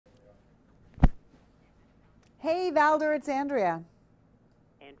Hey, Valder, it's Andrea.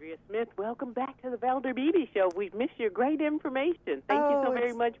 Andrea Smith, welcome back to the Valder Beebe Show. We've missed your great information. Thank you so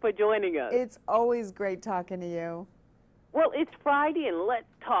very much for joining us. It's always great talking to you. Well, it's Friday, and let's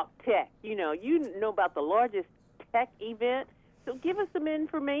talk tech. You know about the largest tech event, so give us some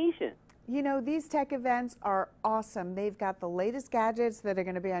information. You know, these tech events are awesome. They've got the latest gadgets that are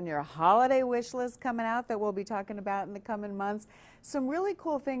going to be on your holiday wish list coming out that we'll be talking about in the coming months. Some really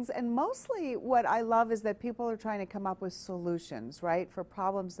cool things, and mostly what I love is that people are trying to come up with solutions, right, for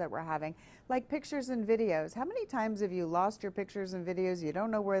problems that we're having, like pictures and videos. How many times have you lost your pictures and videos? You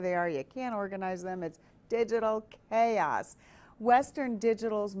don't know where they are. You can't organize them. It's digital chaos. Western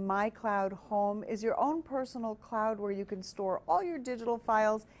Digital's MyCloud Home is your own personal cloud where you can store all your digital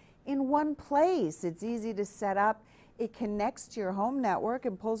files in one place. It's easy to set up. It connects to your home network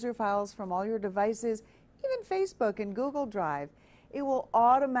and pulls your files from all your devices, even Facebook and Google Drive. It will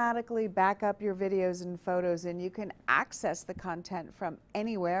automatically back up your videos and photos, and you can access the content from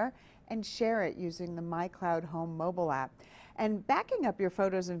anywhere and share it using the MyCloud Home mobile app. And backing up your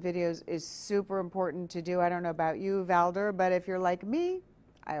photos and videos is super important to do. I don't know about you, Valder, but if you're like me,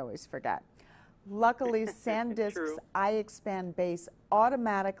 I always forget. Luckily, SanDisk's iExpand base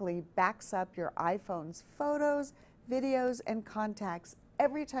automatically backs up your iPhone's photos, videos, and contacts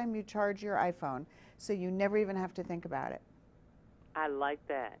every time you charge your iPhone, so you never even have to think about it. I like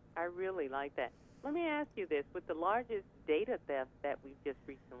that. I really like that. Let me ask you this. With the largest data theft that we've just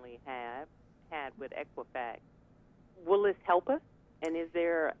recently had with Equifax, will this help us? And is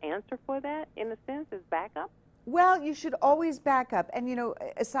there an answer for that, in a sense, as backup? Well, you should always back up. And, you know,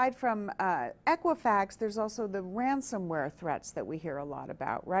 aside from Equifax, there's also the ransomware threats that we hear a lot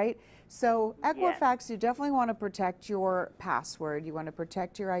about, right? So Equifax, you definitely want to protect your password. You want to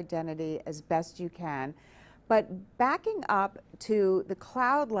protect your identity as best you can. But backing up to the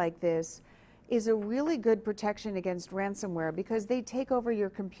cloud like this is a really good protection against ransomware because they take over your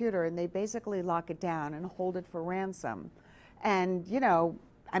computer and they basically lock it down and hold it for ransom. And, you know,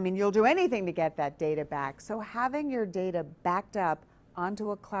 I mean, you'll do anything to get that data back. So having your data backed up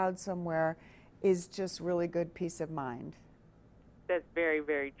onto a cloud somewhere is just really good peace of mind. That's very,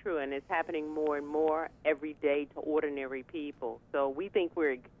 very true, and it's happening more and more every day to ordinary people. So we think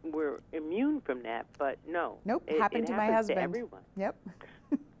we're immune from that, but no. Nope, happened to my husband. To everyone. Yep.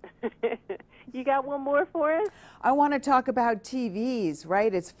 You got one more for us? I want to talk about TVs,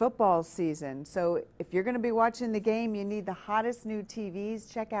 right? It's football season. So if you're going to be watching the game, you need the hottest new TVs.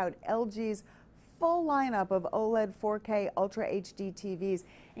 Check out LG's full lineup of OLED 4K Ultra HD TVs,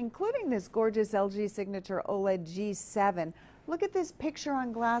 including this gorgeous LG Signature OLED G7. Look at this picture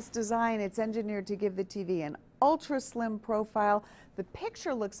on glass design. It's engineered to give the TV an ultra slim profile. The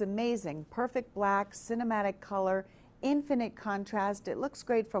picture looks amazing. Perfect black, cinematic color, infinite contrast. It looks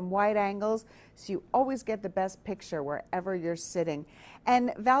great from wide angles, so you always get the best picture wherever you're sitting. And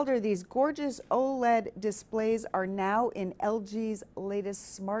Valder, these gorgeous OLED displays are now in LG's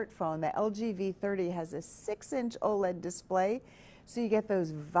latest smartphone. The LG V30 has a 6-inch OLED display, so you get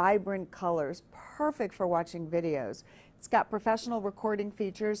those vibrant colors, perfect for watching videos. It's got professional recording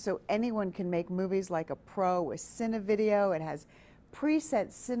features, so anyone can make movies like a pro with Cinevideo. It has preset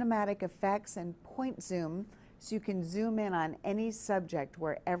cinematic effects and point zoom, so you can zoom in on any subject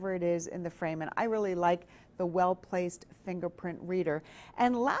wherever it is in the frame. And I really like the well-placed fingerprint reader.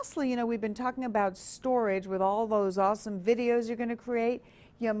 And lastly, you know, we've been talking about storage with all those awesome videos you're going to create.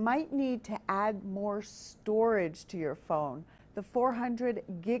 You might need to add more storage to your phone. The 400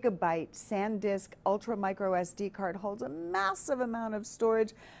 gigabyte SanDisk Ultra Micro SD card holds a massive amount of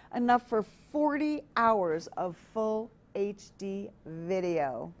storage, enough for 40 hours of full HD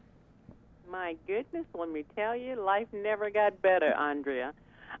video. My goodness, let me tell you, life never got better, Andrea.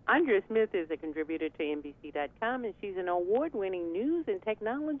 Andrea Smith is a contributor to NBC.com, and she's an award-winning news and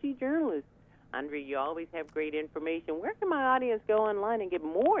technology journalist. Andrea, you always have great information. Where can my audience go online and get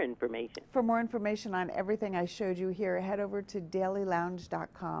more information? For more information on everything I showed you here, head over to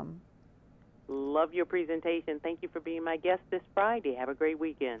dailylounge.com. Love your presentation. Thank you for being my guest this Friday. Have a great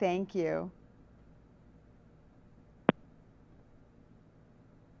weekend. Thank you.